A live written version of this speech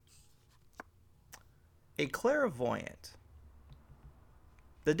A clairvoyant.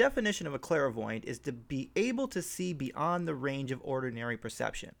 The definition of a clairvoyant is to be able to see beyond the range of ordinary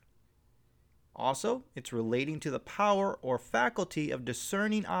perception. Also, it's relating to the power or faculty of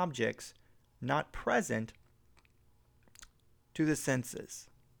discerning objects not present to the senses.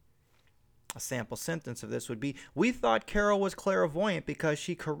 A sample sentence of this would be, we thought Carol was clairvoyant because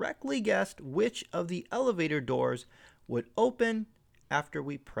she correctly guessed which of the elevator doors would open after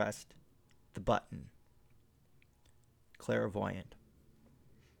we pressed the button. Clairvoyant.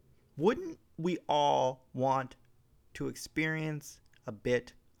 Wouldn't we all want to experience a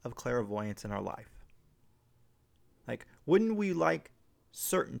bit of clairvoyance in our life? Like, wouldn't we like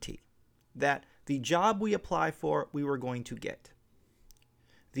certainty that the job we apply for, we were going to get?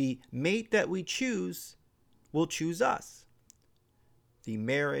 The mate that we choose will choose us. The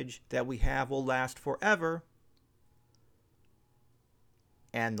marriage that we have will last forever.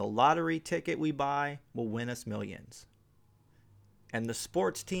 And the lottery ticket we buy will win us millions. And the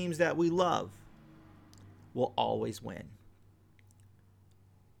sports teams that we love will always win.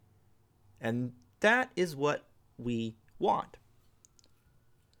 And that is what we want.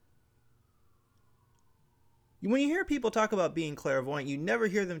 When you hear people talk about being clairvoyant, you never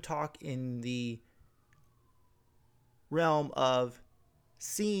hear them talk in the realm of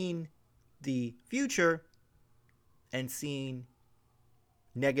seeing the future and seeing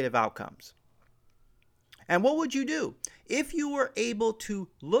negative outcomes. And what would you do if you were able to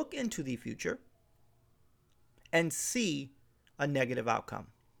look into the future and see a negative outcome?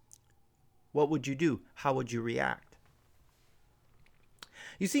 What would you do? How would you react?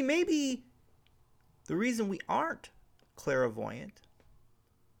 You see, maybe the reason we aren't clairvoyant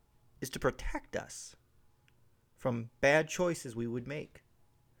is to protect us from bad choices we would make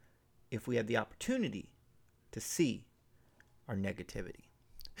if we had the opportunity to see our negativity.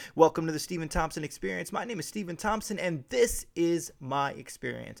 Welcome to the Stephen Thompson Experience. My name is Stephen Thompson, and this is my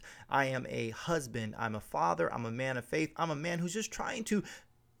experience. I am a husband. I'm a father. I'm a man of faith. I'm a man who's just trying to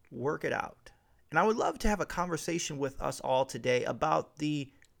work it out. And I would love to have a conversation with us all today about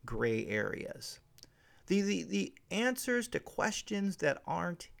the gray areas. The answers to questions that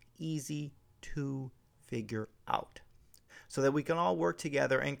aren't easy to figure out, so that we can all work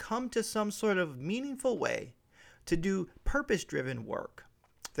together and come to some sort of meaningful way to do purpose-driven work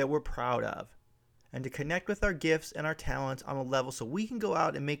that we're proud of, and to connect with our gifts and our talents on a level so we can go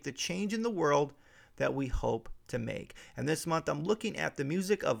out and make the change in the world that we hope to make. And this month I'm looking at the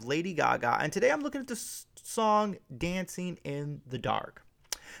music of Lady Gaga, and today I'm looking at the song Dancing in the Dark.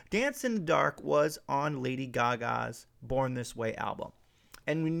 Dance in the Dark was on Lady Gaga's Born This Way album.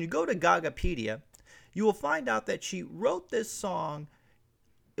 And when you go to Gagapedia, you will find out that she wrote this song.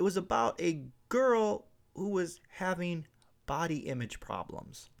 It was about a girl who was having body image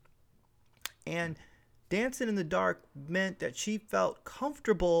problems. And Dancing in the Dark meant that she felt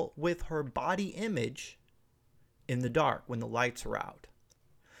comfortable with her body image in the dark when the lights are out.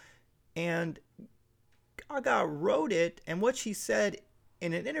 And Gaga wrote it, and what she said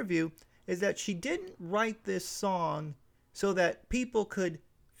in an interview is that she didn't write this song so that people could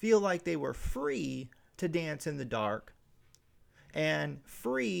feel like they were free to dance in the dark and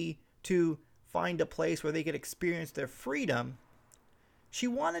free to find a place where they could experience their freedom. She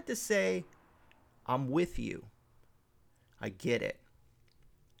wanted to say, I'm with you. I get it.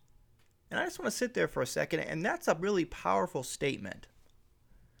 And I just want to sit there for a second, and that's a really powerful statement.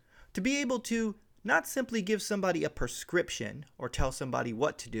 To be able to not simply give somebody a prescription or tell somebody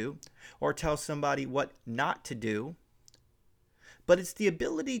what to do or tell somebody what not to do, but it's the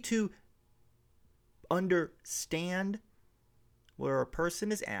ability to understand where a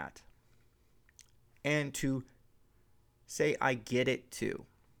person is at and to say, I get it too.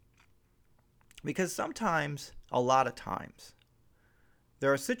 Because sometimes, a lot of times,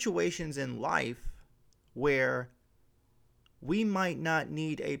 there are situations in life where we might not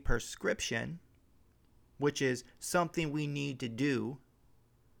need a prescription, which is something we need to do,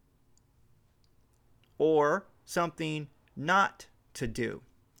 or something not to do.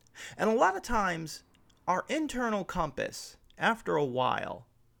 And a lot of times, our internal compass, after a while,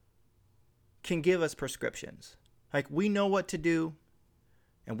 can give us prescriptions. Like, we know what to do,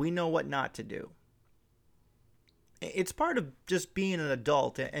 and we know what not to do. It's part of just being an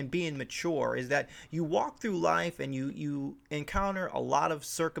adult and being mature, is that you walk through life and you encounter a lot of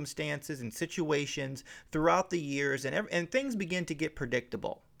circumstances and situations throughout the years, and things begin to get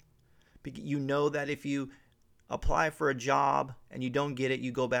predictable. You know that if you apply for a job and you don't get it,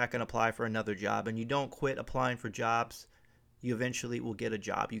 you go back and apply for another job, and you don't quit applying for jobs. You eventually will get a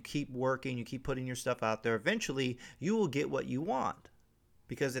job. You keep working, you keep putting your stuff out there. Eventually, you will get what you want,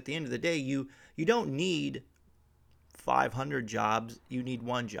 Because at the end of the day, you don't need 500 jobs, you need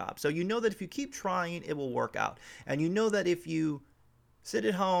one job. So you know that if you keep trying, it will work out. And you know that if you sit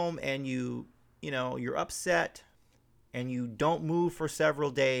at home and you're upset and you don't move for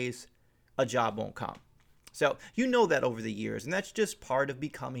several days, a job won't come. So you know that over the years, and that's just part of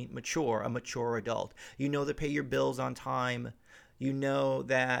becoming mature, a mature adult. You know to pay your bills on time. You know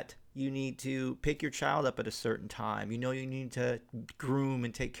that you need to pick your child up at a certain time. You know you need to groom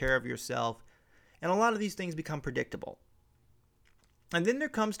and take care of yourself. And a lot of these things become predictable. And then there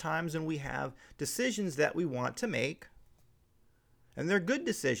comes times when we have decisions that we want to make, and they're good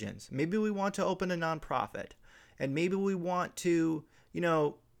decisions. Maybe we want to open a nonprofit, and maybe we want to,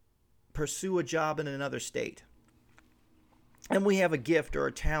 pursue a job in another state. And we have a gift or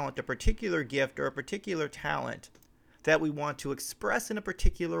a talent, a particular gift or a particular talent that we want to express in a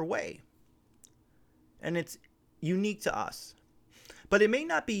particular way. And it's unique to us. But it may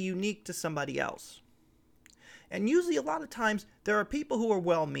not be unique to somebody else. And usually a lot of times there are people who are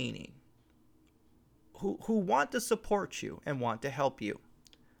well-meaning, who want to support you and want to help you.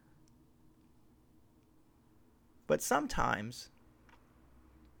 But sometimes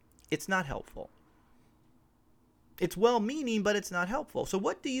it's not helpful. It's well-meaning, but it's not helpful. So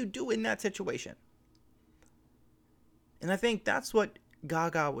what do you do in that situation? And I think that's what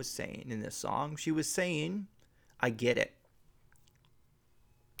Gaga was saying in this song. She was saying, I get it.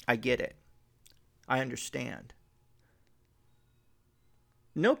 I get it. I understand.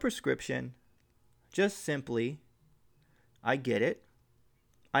 No prescription, just simply, I get it,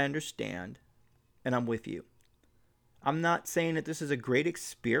 I understand, and I'm with you. I'm not saying that this is a great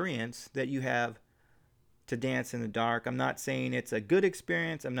experience that you have to dance in the dark. I'm not saying it's a good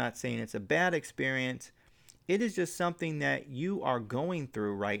experience. I'm not saying it's a bad experience. It is just something that you are going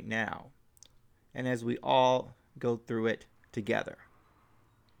through right now. And as we all go through it together.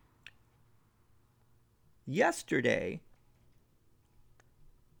 Yesterday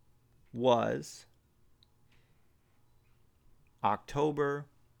was October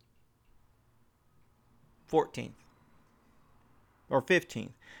 14th or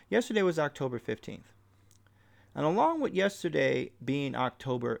 15th. Yesterday was October 15th. And along with yesterday being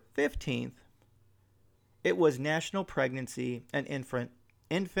October 15th, it was National Pregnancy and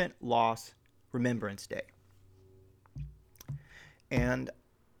Infant Loss Remembrance Day. And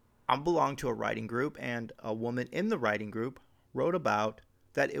I belong to a writing group, and a woman in the writing group wrote about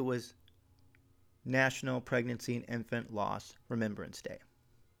that it was National Pregnancy and Infant Loss Remembrance Day.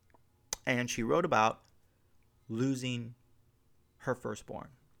 And she wrote about losing her firstborn.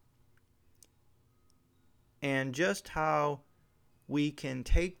 And just how we can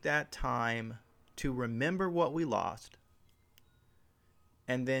take that time to remember what we lost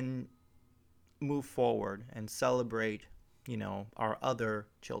and then move forward and celebrate, our other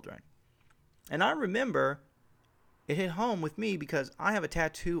children. And I remember it hit home with me because I have a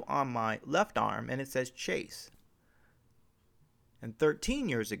tattoo on my left arm and it says Chase. And 13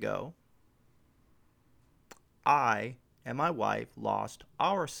 years ago, I and my wife lost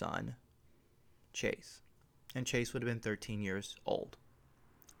our son, Chase. And Chase would have been 13 years old.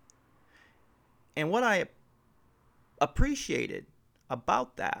 And what I appreciated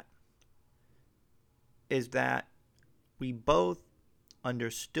about that is that we both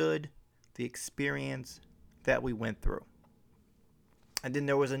understood the experience that we went through. And then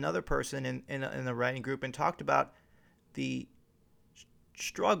there was another person in the writing group and talked about the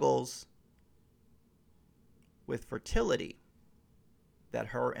struggles with fertility that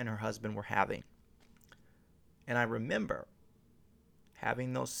her and her husband were having. And I remember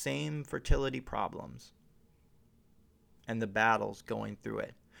having those same fertility problems and the battles going through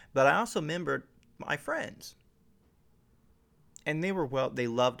it. But I also remembered my friends. And they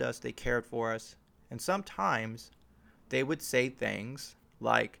loved us, they cared for us. And sometimes they would say things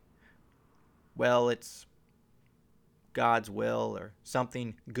like, well, it's God's will, or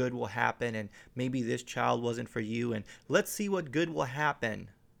something good will happen, and maybe this child wasn't for you, and let's see what good will happen.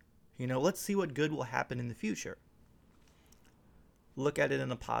 Let's see what good will happen in the future. Look at it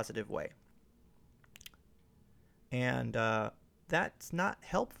in a positive way. And that's not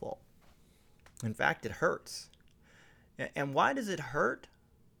helpful. In fact, it hurts. And why does it hurt?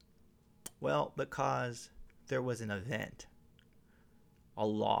 Well, because there was an event, a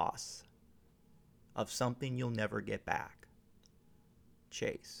loss of something you'll never get back.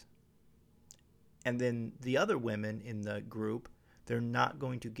 Chase. And then the other women in the group, they're not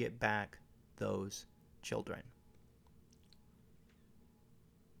going to get back those children.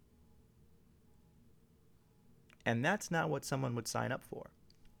 And that's not what someone would sign up for.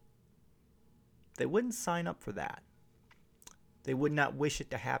 They wouldn't sign up for that. They would not wish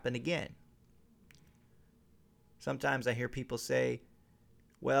it to happen again. Sometimes I hear people say,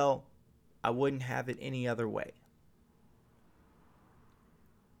 well, I wouldn't have it any other way.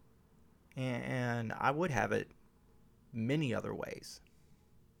 And I would have it many other ways.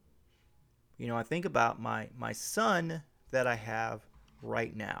 I think about my son that I have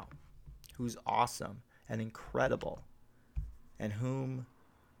right now, who's awesome and incredible, and whom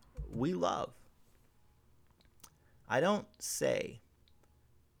we love. I don't say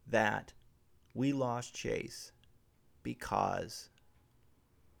that we lost Chase because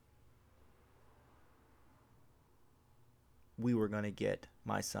we were going to get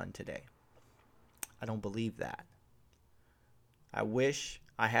my son today. I don't believe that. I wish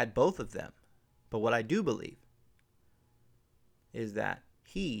I had both of them. But what I do believe is that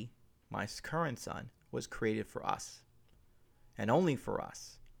he, my current son, was created for us and only for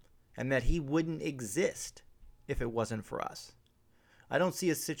us, and that he wouldn't exist if it wasn't for us. I don't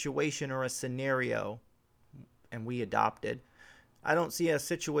see a situation or a scenario, and we adopted, I don't see a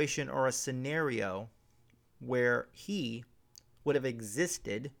situation or a scenario where he would have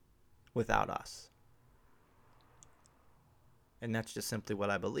existed without us. And that's just simply what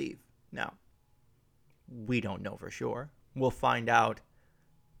I believe. Now, we don't know for sure. We'll find out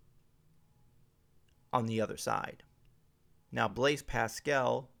on the other side. Now, Blaise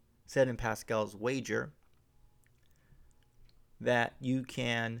Pascal said in Pascal's Wager that you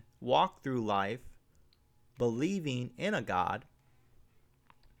can walk through life believing in a God,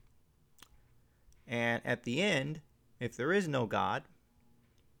 and at the end, if there is no God,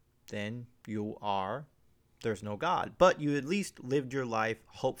 then there's no God. But you at least lived your life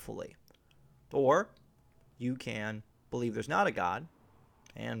hopefully. Or you can believe there's not a God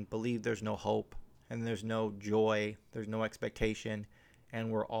and believe there's no hope and there's no joy, there's no expectation,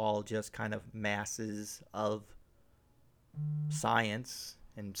 and we're all just kind of masses of science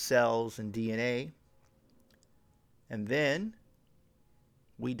and cells and DNA. And then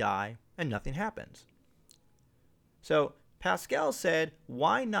we die and nothing happens. So Pascal said,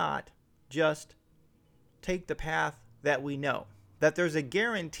 why not just take the path that we know? That there's a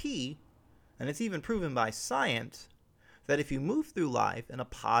guarantee, and it's even proven by science, that if you move through life in a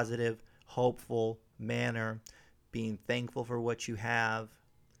positive, hopeful manner, being thankful for what you have,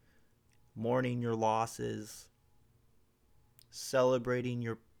 mourning your losses, celebrating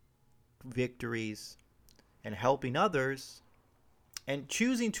your victories, and helping others, and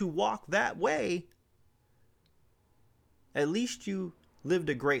choosing to walk that way, at least you lived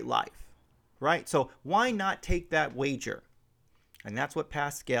a great life, right? So why not take that wager? And that's what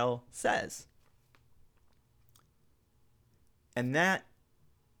Pascal says. And that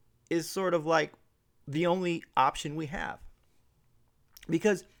is sort of like the only option we have.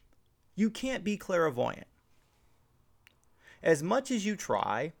 Because you can't be clairvoyant. As much as you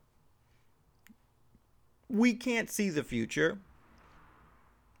try, we can't see the future.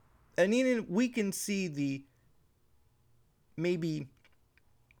 And even we can see the maybe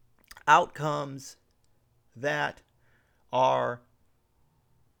outcomes that are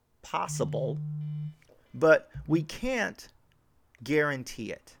possible, but we can't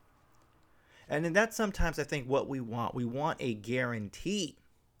guarantee it. And then that's sometimes, I think, what we want. We want a guarantee.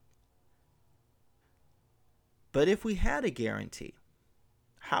 But if we had a guarantee,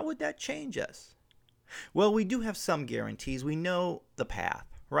 how would that change us? Well, we do have some guarantees. We know the path,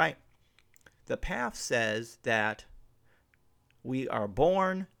 right? The path says that we are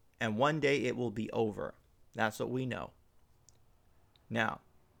born and one day it will be over. That's what we know. Now,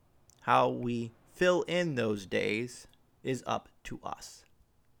 how we fill in those days is up to us.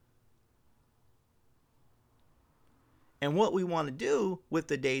 And what we want to do with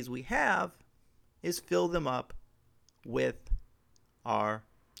the days we have is fill them up with our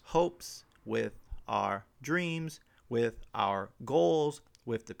hopes, with our dreams, with our goals,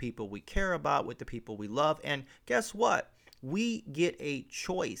 with the people we care about, with the people we love. And guess what? We get a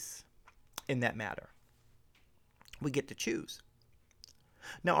choice in that matter. We get to choose.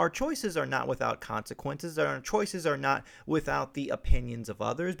 Now, our choices are not without consequences. Our choices are not without the opinions of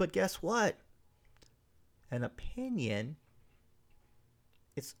others. But guess what? An opinion,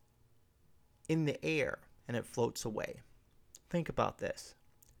 it's in the air and it floats away. Think about this.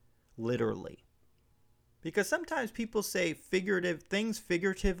 Literally. Because sometimes people say figurative things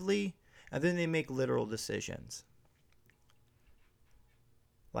figuratively, and then they make literal decisions.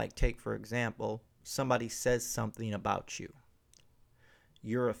 Like, take, for example, somebody says something about you.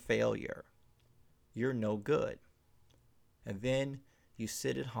 You're a failure. You're no good. And then you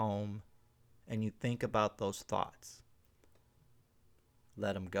sit at home and you think about those thoughts.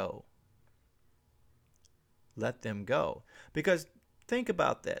 Let them go. let them go. Because think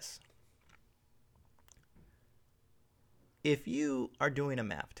about this. If you are doing a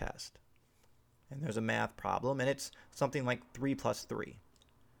math test and there's a math problem and it's something like 3 plus 3,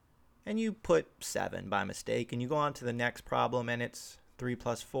 and you put 7 by mistake, and you go on to the next problem and it's 3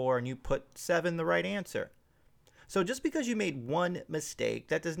 plus 4 and you put 7 the right answer. So just because you made one mistake,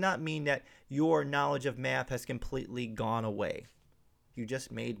 that does not mean that your knowledge of math has completely gone away. You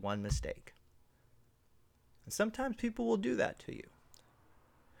just made one mistake. And sometimes people will do that to you.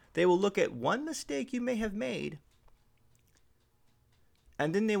 They will look at one mistake you may have made,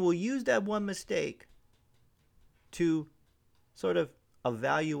 and then they will use that one mistake to sort of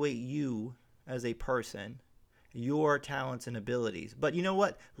evaluate you as a person, your talents and abilities. But you know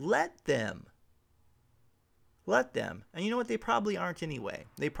what? Let them. And you know what? They probably aren't anyway.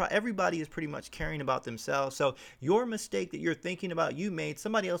 Everybody is pretty much caring about themselves. So your mistake that you're thinking about you made,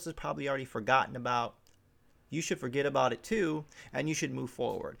 somebody else has probably already forgotten about. You should forget about it too, and you should move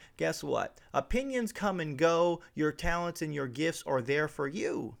forward. Guess what? Opinions come and go. Your talents and your gifts are there for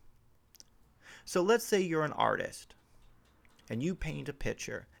you. So let's say you're an artist, and you paint a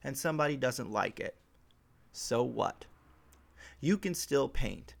picture, and somebody doesn't like it. So what? You can still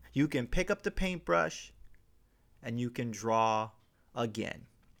paint. You can pick up the paintbrush, and you can draw again.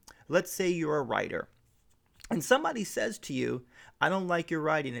 Let's say you're a writer, and somebody says to you, I don't like your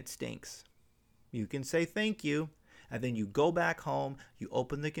writing, it stinks. You can say thank you, and then you go back home, you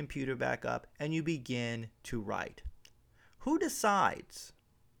open the computer back up, and you begin to write. Who decides?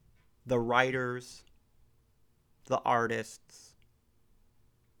 The writers, the artists,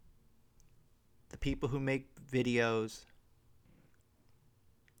 the people who make videos?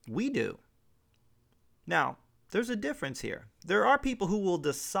 We do. Now, there's a difference here. There are people who will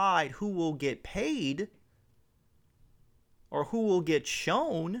decide who will get paid or who will get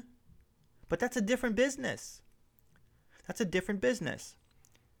shown. But that's a different business. That's a different business.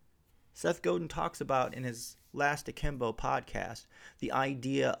 Seth Godin talks about in his last Akimbo podcast the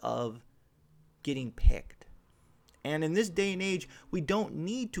idea of getting picked. And in this day and age, we don't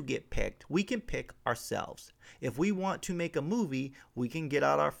need to get picked. We can pick ourselves. If we want to make a movie, we can get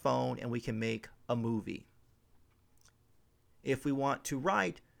out our phone and we can make a movie. If we want to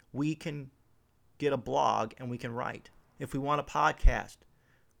write, we can get a blog and we can write. If we want a podcast,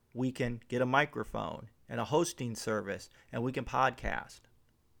 we can get a microphone and a hosting service and we can podcast.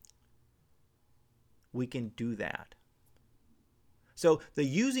 We can do that. So the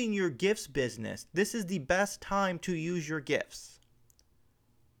using your gifts business, this is the best time to use your gifts.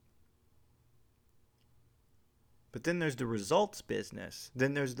 But then there's the results business.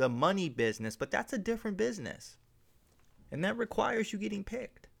 Then there's the money business, but that's a different business. And that requires you getting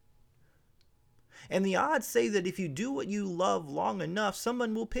picked. And the odds say that if you do what you love long enough,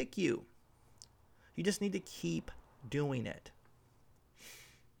 someone will pick you. You just need to keep doing it.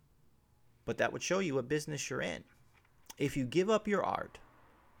 But that would show you what business you're in. If you give up your art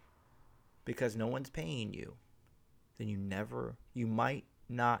because no one's paying you, then you might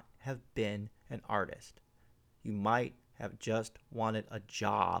not have been an artist. You might have just wanted a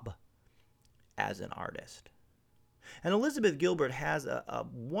job as an artist. And Elizabeth Gilbert has a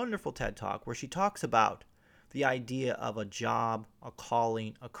wonderful TED Talk where she talks about the idea of a job, a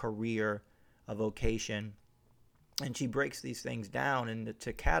calling, a career, a vocation. And she breaks these things down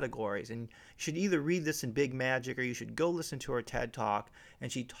into categories. And you should either read this in Big Magic or you should go listen to her TED Talk.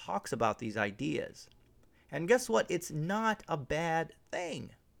 And she talks about these ideas. And guess what? It's not a bad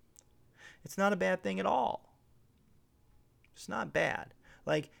thing. It's not a bad thing at all. It's not bad.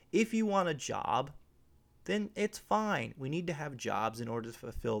 Like, if you want a job, then it's fine. We need to have jobs in order to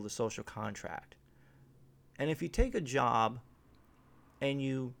fulfill the social contract. And if you take a job and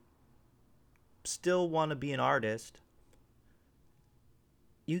you still want to be an artist,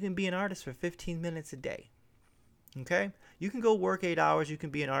 you can be an artist for 15 minutes a day. Okay? You can go work 8 hours. You can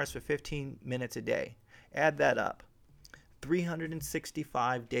be an artist for 15 minutes a day. Add that up.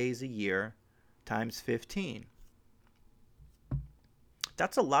 365 days a year times 15.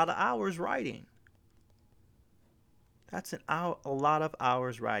 That's a lot of hours writing. That's a lot of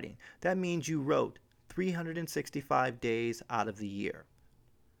hours writing. That means you wrote 365 days out of the year.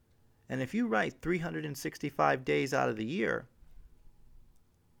 And if you write 365 days out of the year,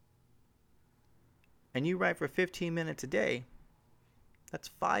 and you write for 15 minutes a day, that's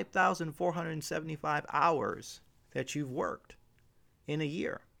 5,475 hours that you've worked in a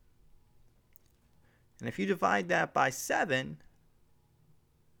year. And if you divide that by 7,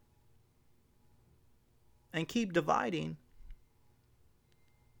 and keep dividing,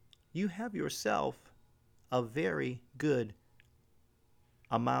 you have yourself a very good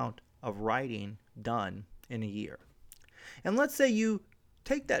amount of writing done in a year. And let's say you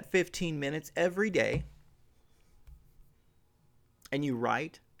take that 15 minutes every day and you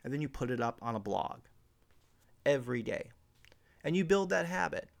write, and then you put it up on a blog every day. And you build that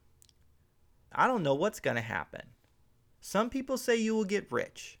habit. I don't know what's going to happen. Some people say you will get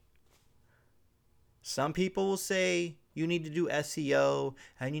rich. Some people will say you need to do SEO,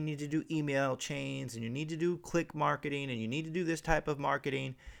 and you need to do email chains, and you need to do click marketing, and you need to do this type of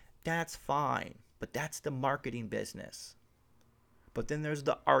marketing. That's fine, but that's the marketing business. But then there's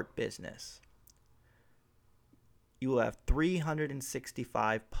the art business. You will have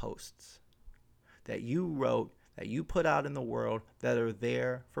 365 posts that you wrote, that you put out in the world, that are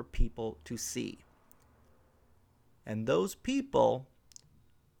there for people to see. And those people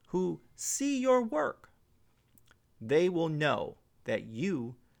who see your work, they will know that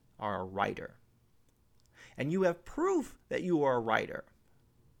you are a writer. And you have proof that you are a writer.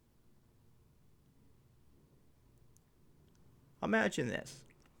 Imagine this.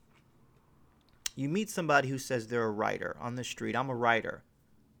 You meet somebody who says they're a writer on the street. I'm a writer.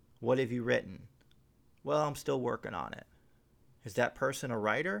 What have you written? Well, I'm still working on it. Is that person a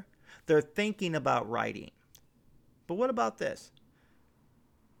writer? They're thinking about writing. But what about this?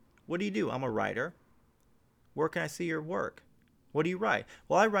 What do? I'm a writer. Where can I see your work? What do you write?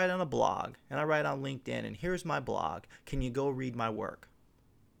 Well, I write on a blog, and I write on LinkedIn, and here's my blog. Can you go read my work?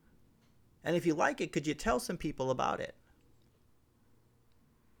 And if you like it, could you tell some people about it?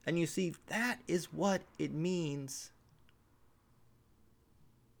 And you see, that is what it means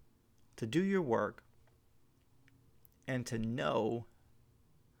to do your work and to know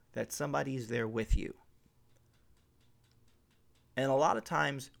that somebody's there with you. And a lot of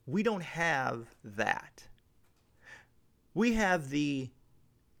times, we don't have that. We have the,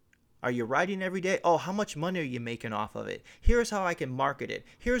 are you writing every day? Oh, how much money are you making off of it? Here's how I can market it.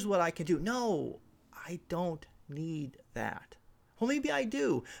 Here's what I can do. No, I don't need that. Well, maybe I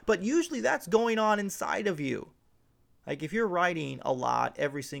do, but usually that's going on inside of you. Like if you're writing a lot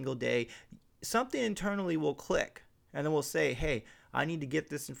every single day, something internally will click, and then we'll say, hey, I need to get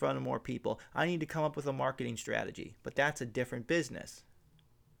this in front of more people. I need to come up with a marketing strategy, but that's a different business.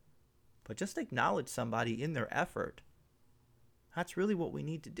 But just acknowledge somebody in their effort. That's really what we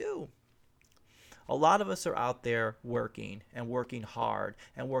need to do. A lot of us are out there working and working hard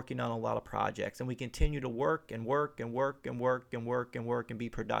and working on a lot of projects, and we continue to work and work and work and work and work and work and be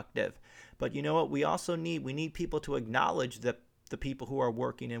productive. But you know what? We also need people to acknowledge the people who are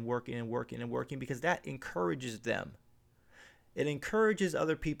working and working and working and working, because that encourages them. It encourages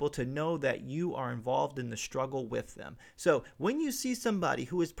other people to know that you are involved in the struggle with them. So when you see somebody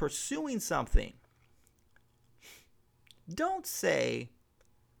who is pursuing something, don't say,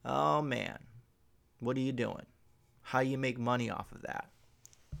 oh man, what are you doing? How you make money off of that?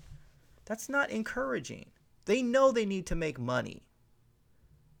 That's not encouraging. They know they need to make money.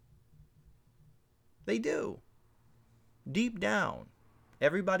 They do. Deep down,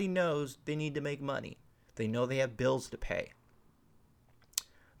 everybody knows they need to make money. They know they have bills to pay.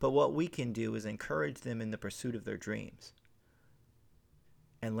 But what we can do is encourage them in the pursuit of their dreams.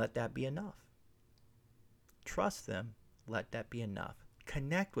 And let that be enough. Trust them. Let that be enough.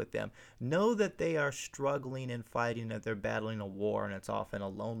 Connect with them. Know that they are struggling and fighting, that they're battling a war, and it's often a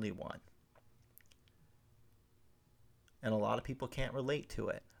lonely one. And a lot of people can't relate to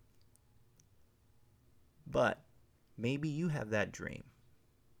it. But maybe you have that dream,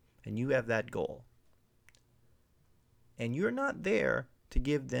 and you have that goal. And you're not there to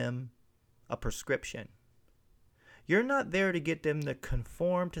give them a prescription. You're not there to get them to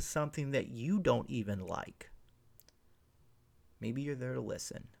conform to something that you don't even like. Maybe you're there to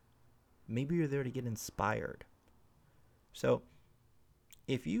listen. Maybe you're there to get inspired. So,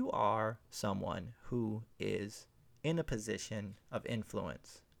 if you are someone who is in a position of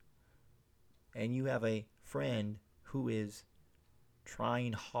influence, and you have a friend who is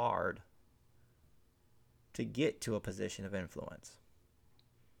trying hard to get to a position of influence,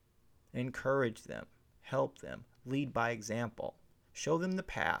 encourage them, help them, lead by example, show them the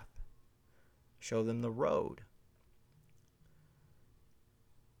path, show them the road.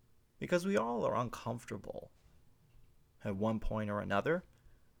 Because we all are uncomfortable at one point or another,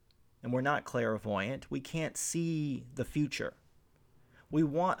 and we're not clairvoyant. We can't see the future. We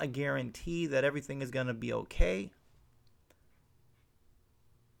want a guarantee that everything is going to be okay,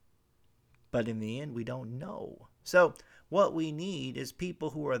 but in the end, we don't know. So what we need is people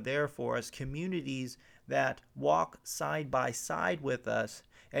who are there for us, communities that walk side by side with us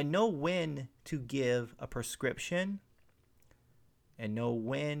and know when to give a prescription and know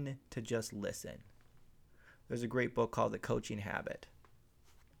when to just listen. There's a great book called The Coaching Habit.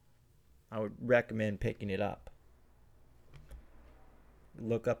 I would recommend picking it up.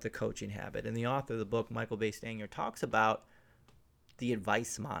 Look up The Coaching Habit. And the author of the book, Michael Bay-Stanger, talks about the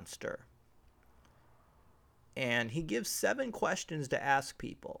advice monster. And he gives 7 questions to ask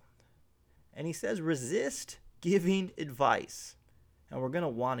people. And he says, resist giving advice. And we're going to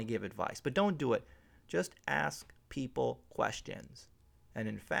want to give advice, but don't do it. Just ask people questions. And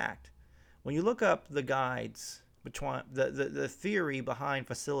in fact, when you look up the guides, between the theory behind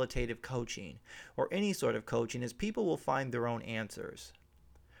facilitative coaching or any sort of coaching is people will find their own answers.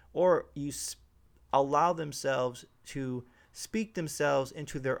 Or you allow themselves to speak themselves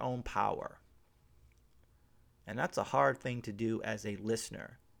into their own power. And that's a hard thing to do as a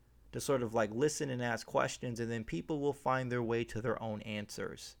listener, to sort of like listen and ask questions, and then people will find their way to their own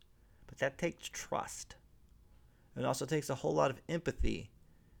answers. But that takes trust. It also takes a whole lot of empathy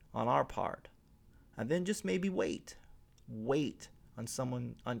on our part. And then just maybe wait on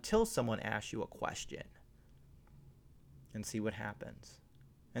someone until someone asks you a question and see what happens.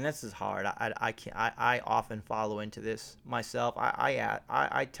 And this is hard. I often follow into this myself.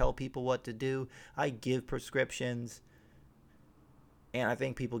 I tell people what to do. I give prescriptions, and I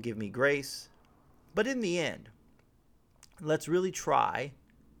think people give me grace. But in the end, let's really try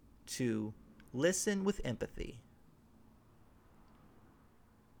to listen with empathy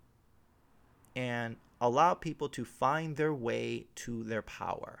and allow people to find their way to their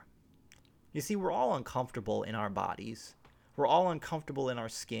power. You see, we're all uncomfortable in our bodies. We're all uncomfortable in our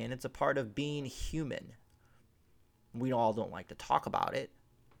skin. It's a part of being human. We all don't like to talk about it,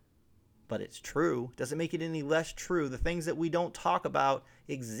 but it's true. Doesn't make it any less true. The things that we don't talk about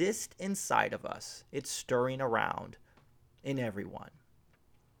exist inside of us. It's stirring around in everyone.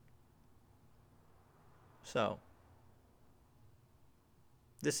 So,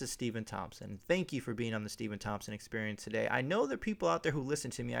 this is Stephen Thompson. Thank you for being on the Stephen Thompson Experience today. I know there are people out there who listen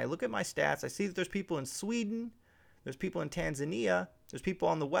to me. I look at my stats. I see that there's people in Sweden. There's people in Tanzania. There's people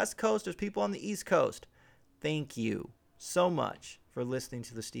on the West Coast. There's people on the East Coast. Thank you so much for listening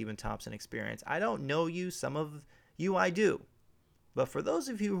to the Stephen Thompson Experience. I don't know you. Some of you I do. But for those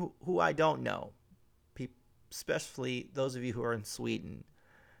of you who I don't know, especially those of you who are in Sweden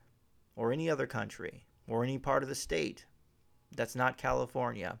or any other country or any part of the state that's not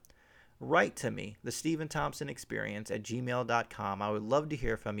California, write to me, the Stephen Thompson Experience at gmail.com. I would love to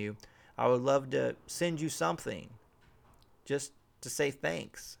hear from you. I would love to send you something just to say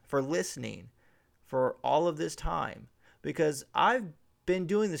thanks for listening for all of this time, because I've been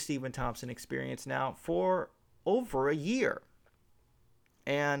doing the Stephen Thompson Experience now for over a year,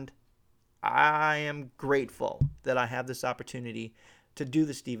 and I am grateful that I have this opportunity to do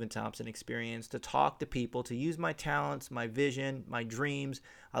the Stephen Thompson Experience, to talk to people, to use my talents, my vision, my dreams.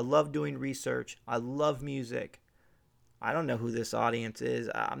 I love doing research. I love music. I don't know who this audience is.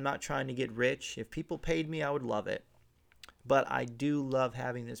 I'm not trying to get rich. If people paid me, I would love it. But I do love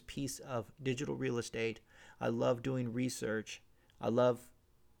having this piece of digital real estate. I love doing research. I love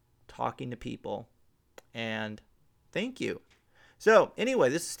talking to people. And thank you. So anyway,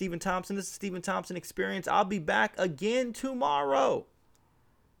 this is Stephen Thompson. This is Stephen Thompson Experience. I'll be back again tomorrow.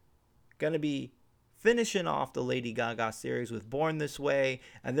 Going to be finishing off the Lady Gaga series with Born This Way.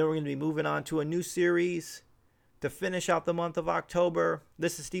 And then we're going to be moving on to a new series to finish out the month of October.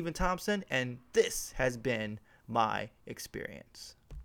 This is Stephen Thompson, and this has been my experience.